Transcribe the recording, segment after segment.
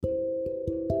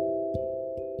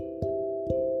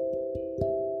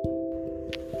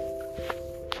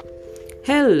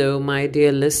Hello, my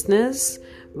dear listeners.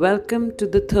 Welcome to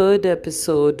the third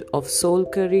episode of Soul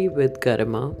Curry with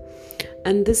Garima.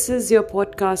 And this is your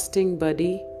podcasting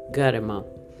buddy, Garima.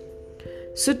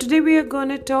 So today we are going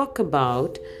to talk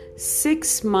about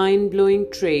 6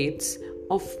 mind-blowing traits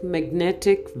of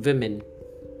magnetic women.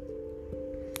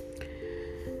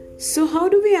 So how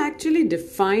do we actually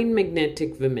define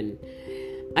magnetic women?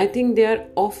 I think they are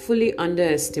awfully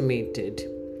underestimated.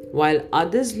 While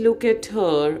others look at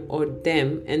her or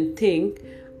them and think,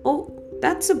 oh,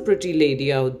 that's a pretty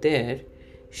lady out there,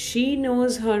 she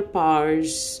knows her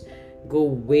powers go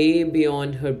way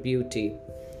beyond her beauty.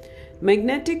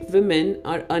 Magnetic women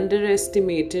are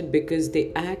underestimated because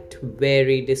they act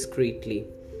very discreetly.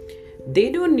 They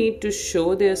don't need to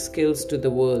show their skills to the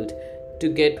world to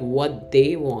get what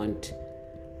they want.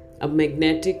 A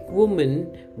magnetic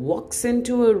woman walks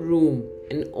into a room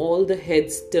and all the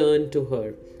heads turn to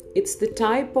her. It's the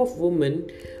type of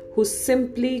woman who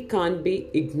simply can't be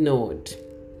ignored.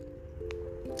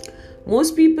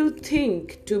 Most people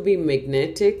think to be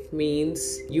magnetic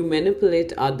means you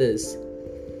manipulate others.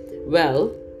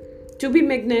 Well, to be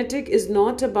magnetic is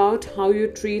not about how you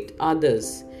treat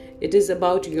others. It is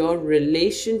about your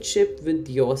relationship with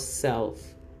yourself.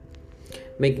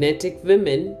 Magnetic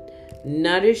women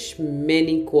nourish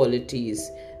many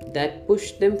qualities that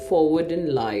push them forward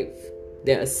in life.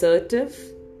 They're assertive,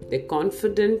 they're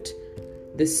confident,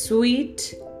 they're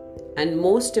sweet, and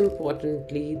most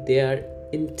importantly, they are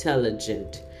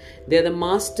intelligent. They're the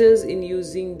masters in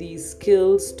using these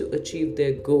skills to achieve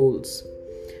their goals.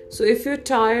 So if you're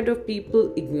tired of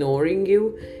people ignoring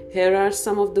you, here are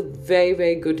some of the very,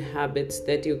 very good habits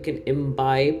that you can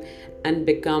imbibe and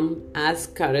become as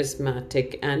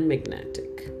charismatic and magnetic.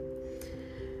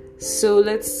 So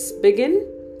let's begin.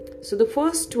 So the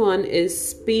first one is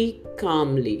speak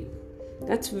calmly.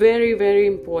 That's very, very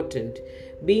important.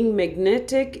 Being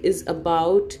magnetic is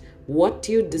about what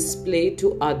you display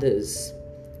to others.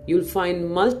 You'll find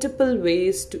multiple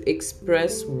ways to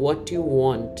express what you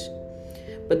want.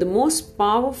 But the most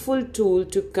powerful tool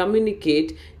to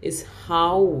communicate is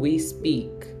how we speak.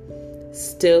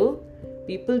 Still,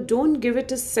 people don't give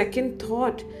it a second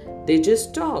thought. They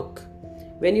just talk.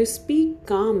 When you speak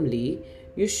calmly,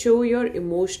 you show your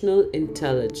emotional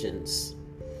intelligence.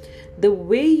 The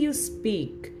way you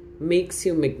speak makes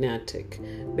you magnetic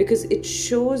because it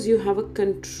shows you have a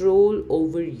control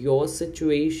over your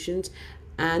situations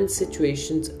and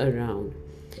situations around.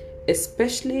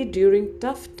 Especially during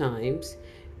tough times,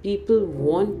 people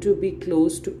want to be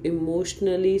close to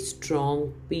emotionally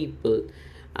strong people.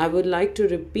 I would like to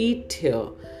repeat here.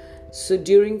 So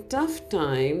during tough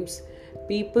times,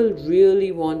 people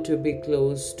really want to be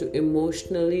close to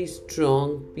emotionally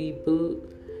strong people.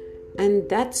 And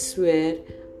that's where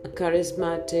a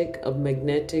charismatic, a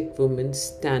magnetic woman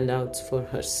stands out for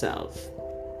herself.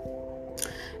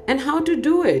 And how to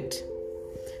do it?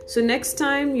 So next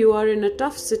time you are in a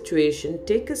tough situation,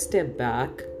 take a step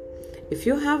back. If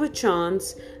you have a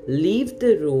chance, leave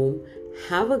the room,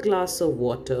 have a glass of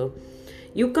water.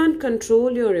 You can't control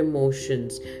your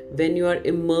emotions when you are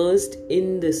immersed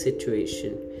in the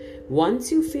situation.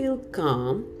 Once you feel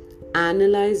calm,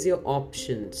 analyze your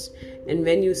options. And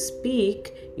when you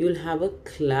speak, you'll have a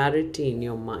clarity in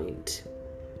your mind.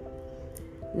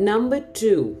 Number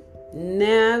 2,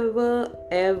 never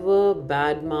ever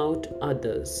badmouth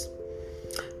others.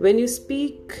 When you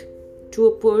speak to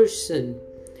a person,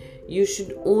 you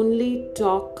should only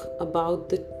talk about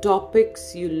the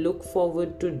topics you look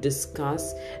forward to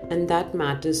discuss and that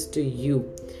matters to you.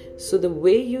 So the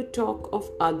way you talk of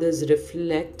others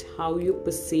reflect how you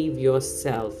perceive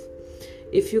yourself.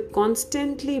 If you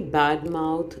constantly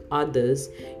badmouth others,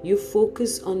 you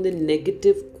focus on the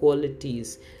negative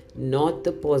qualities, not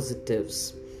the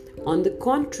positives. On the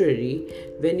contrary,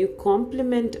 when you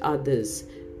compliment others,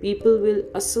 people will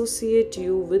associate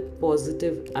you with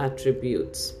positive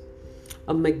attributes.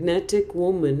 A magnetic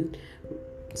woman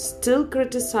still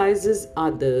criticizes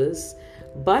others,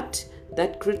 but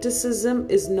that criticism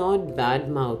is not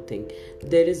bad-mouthing.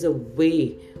 There is a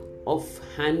way of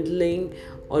handling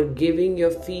or giving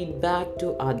your feedback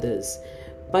to others.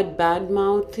 But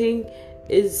bad-mouthing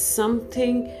is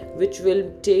something which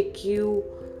will take you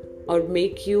or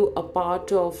make you a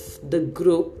part of the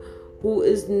group who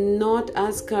is not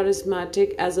as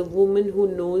charismatic as a woman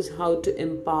who knows how to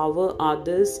empower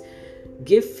others,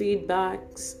 give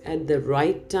feedbacks at the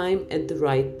right time, at the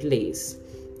right place.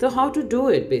 So how to do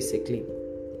it basically?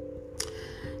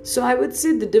 So I would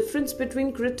say the difference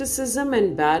between criticism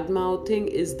and bad mouthing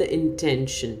is the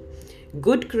intention.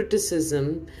 Good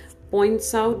criticism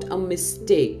points out a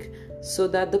mistake so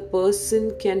that the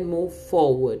person can move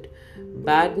forward.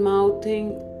 Bad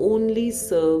mouthing only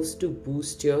serves to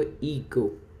boost your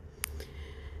ego.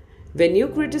 When you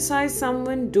criticize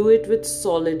someone, do it with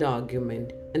solid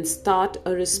argument and start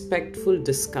a respectful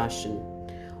discussion.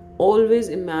 Always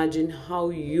imagine how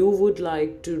you would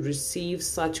like to receive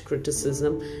such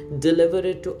criticism, deliver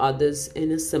it to others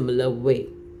in a similar way.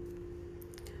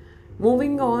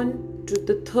 Moving on to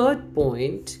the third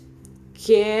point,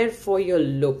 care for your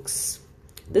looks.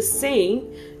 The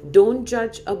saying, don't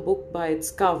judge a book by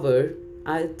its cover,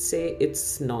 I'd say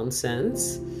it's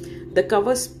nonsense. The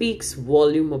cover speaks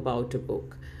volume about a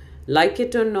book. Like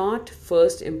it or not,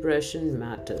 first impression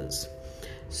matters.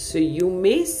 So you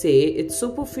may say it's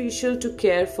superficial to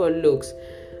care for looks,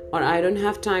 or I don't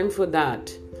have time for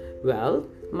that. Well,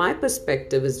 my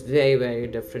perspective is very, very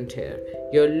different here.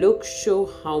 Your looks show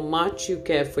how much you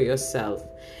care for yourself.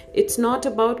 It's not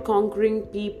about conquering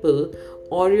people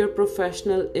or your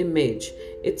professional image.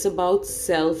 It's about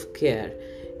self-care.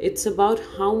 It's about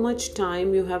how much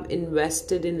time you have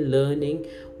invested in learning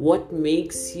what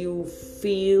makes you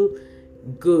feel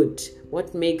good,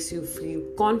 what makes you feel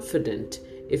confident.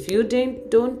 If you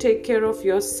don't take care of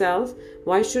yourself,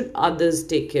 why should others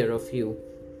take care of you?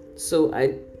 So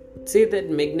I say that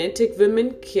magnetic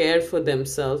women care for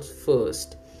themselves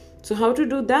first. So how to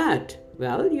do that?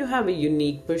 Well, you have a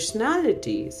unique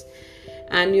personalities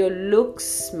and your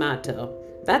looks matter.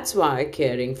 That's why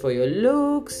caring for your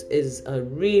looks is a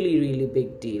really, really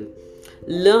big deal.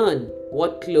 Learn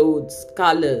what clothes,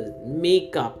 color,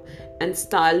 makeup, and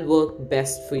style work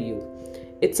best for you.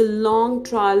 It's a long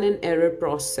trial and error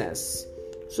process.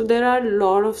 So there are a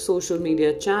lot of social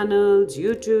media channels,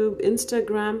 YouTube,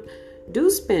 Instagram. Do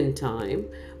spend time,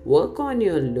 work on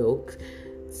your look,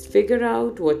 figure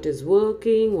out what is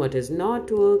working, what is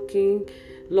not working.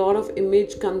 A lot of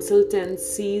image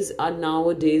consultancies are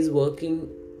nowadays working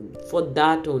for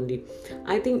that only.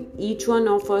 I think each one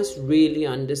of us really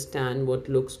understand what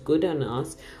looks good on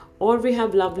us, or we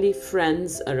have lovely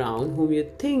friends around whom you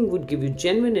think would give you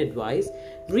genuine advice.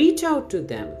 Reach out to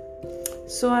them.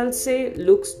 So I'll say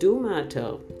looks do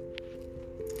matter.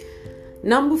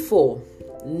 Number 4,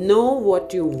 know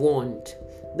what you want.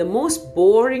 The most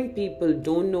boring people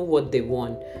don't know what they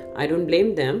want. I don't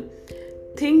blame them.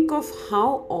 Think of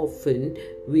how often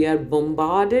we are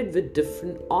bombarded with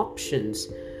different options,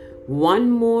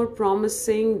 one more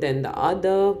promising than the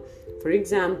other. For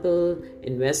example,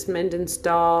 investment in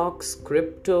stocks,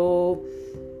 crypto,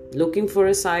 looking for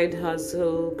a side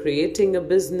hustle, creating a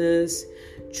business.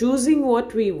 Choosing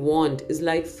what we want is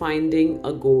like finding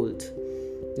a gold.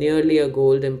 Nearly a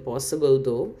gold, impossible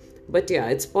though. But yeah,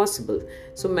 it's possible.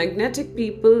 So magnetic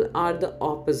people are the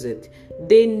opposite.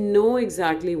 They know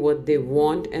exactly what they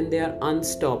want and they are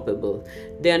unstoppable.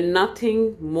 They are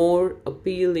nothing more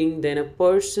appealing than a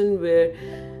person where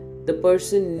the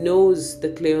person knows the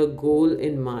clear goal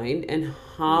in mind and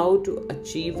how to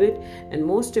achieve it, and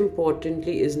most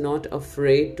importantly is not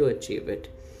afraid to achieve it.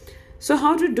 So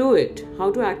how to do it?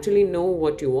 How to actually know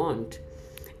what you want?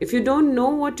 If you don't know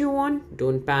what you want,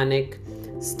 don't panic.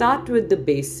 Start with the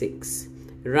basics.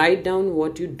 Write down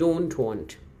what you don't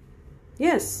want.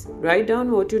 Yes, write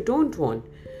down what you don't want.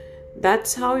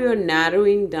 That's how you're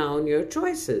narrowing down your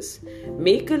choices.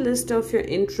 Make a list of your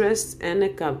interests and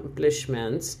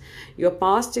accomplishments. Your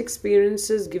past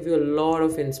experiences give you a lot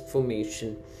of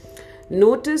information.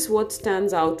 Notice what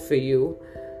stands out for you.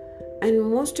 And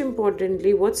most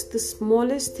importantly, what's the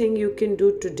smallest thing you can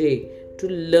do today to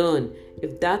learn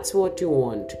if that's what you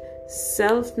want?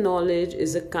 Self-knowledge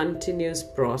is a continuous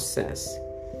process.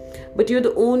 But you're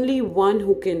the only one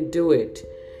who can do it.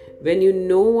 When you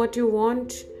know what you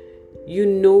want, you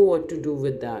know what to do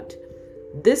with that.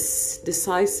 This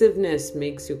decisiveness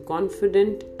makes you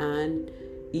confident and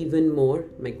even more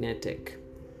magnetic.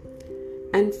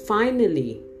 And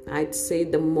finally, I'd say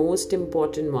the most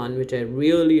important one, which I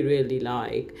really, really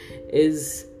like,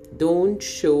 is don't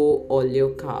show all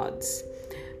your cards.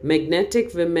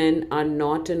 Magnetic women are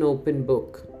not an open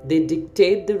book. They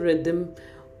dictate the rhythm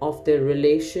of their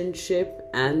relationship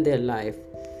and their life.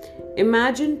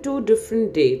 Imagine 2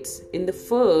 different dates. In the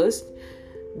first,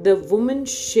 the woman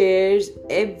shares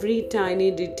every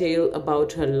tiny detail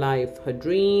about her life, her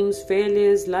dreams,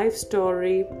 failures, life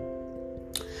story.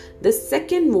 The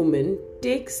second woman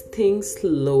takes things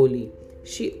slowly.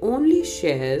 She only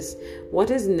shares what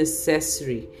is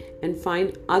necessary and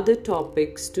find other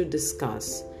topics to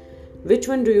discuss. Which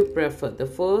one do you prefer, the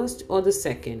first or the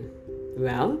second?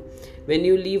 Well, when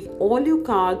you leave all your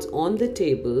cards on the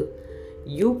table,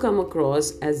 you come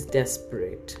across as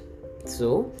desperate.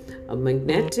 So, a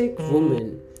magnetic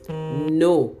woman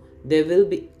knows there will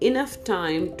be enough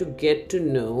time to get to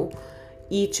know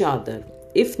each other.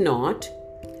 If not,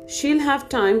 she'll have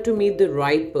time to meet the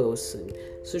right person.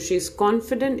 So she's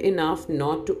confident enough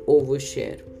not to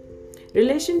overshare.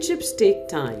 Relationships take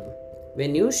time.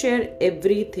 When you share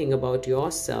everything about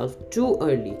yourself too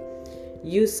early,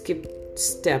 you skip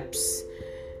steps.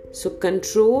 So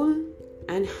control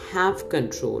and have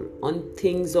control on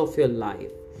things of your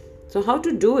life. So how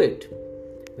to do it?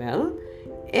 Well,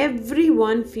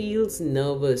 everyone feels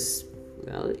nervous.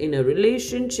 Well, in a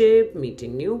relationship,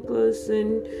 meeting new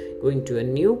person, going to a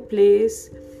new place.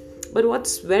 But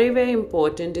what's very, very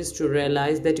important is to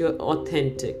realize that you're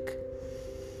authentic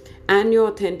and your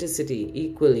authenticity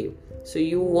equally. So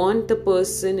you want the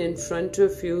person in front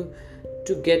of you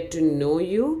to get to know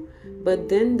you, but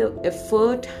then the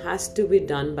effort has to be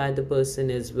done by the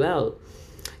person as well.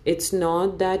 It's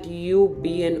not that you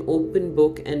be an open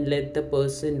book and let the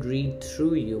person read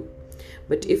through you.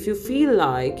 But if you feel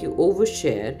like you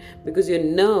overshare because you're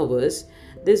nervous,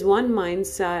 there's one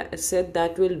mindset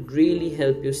that will really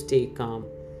help you stay calm.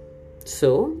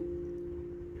 So,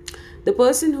 the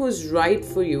person who's right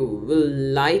for you will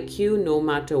like you no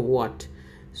matter what.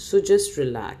 So just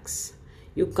relax.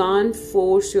 You can't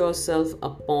force yourself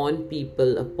upon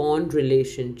people, upon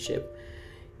relationship.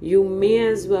 You may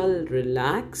as well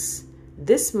relax.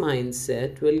 This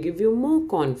mindset will give you more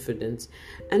confidence.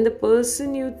 And the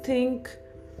person you think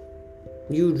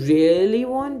you really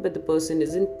want, but the person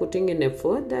isn't putting in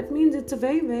effort, that means it's a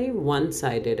very, very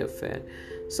one-sided affair.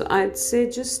 So I'd say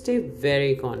just stay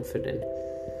very confident.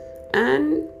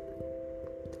 And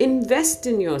invest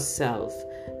in yourself.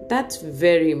 That's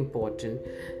very important.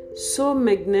 So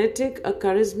magnetic, a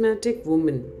charismatic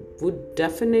woman would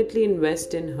definitely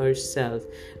invest in herself.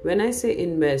 When I say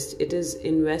invest, it is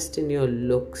invest in your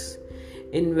looks,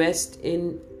 invest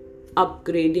in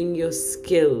upgrading your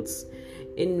skills,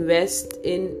 invest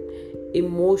in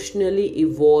emotionally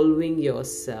evolving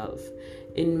yourself,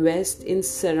 invest in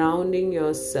surrounding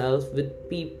yourself with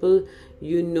people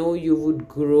you know you would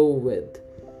grow with.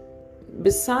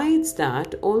 Besides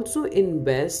that, also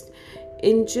invest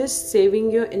in just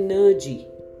saving your energy.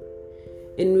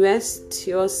 Invest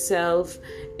yourself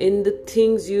in the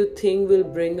things you think will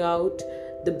bring out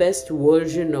the best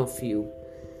version of you.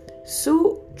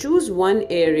 So choose one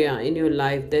area in your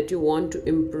life that you want to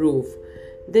improve.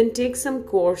 Then take some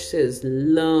courses,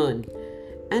 learn,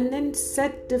 and then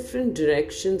set different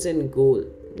directions and goals.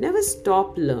 Never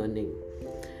stop learning.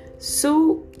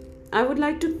 So I would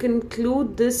like to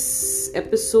conclude this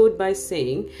episode by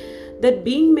saying that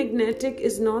being magnetic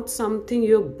is not something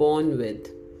you're born with.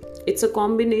 It's a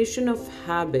combination of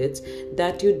habits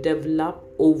that you develop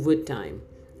over time.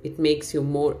 It makes you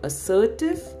more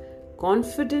assertive,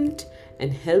 confident,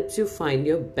 and helps you find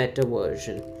your better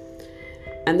version.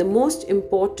 And the most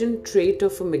important trait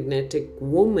of a magnetic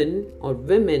woman or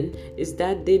women is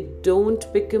that they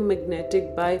don't become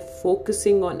magnetic by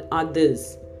focusing on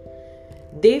others.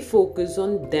 They focus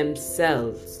on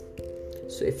themselves.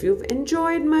 So if you've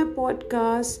enjoyed my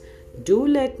podcast, do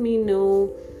let me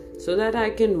know so that I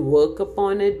can work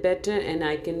upon it better and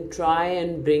I can try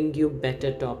and bring you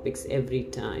better topics every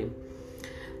time.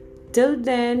 Till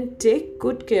then, take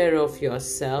good care of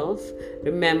yourself.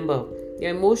 Remember,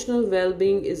 your emotional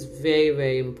well-being is very,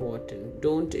 very important.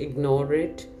 Don't ignore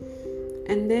it.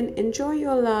 And then enjoy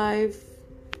your life.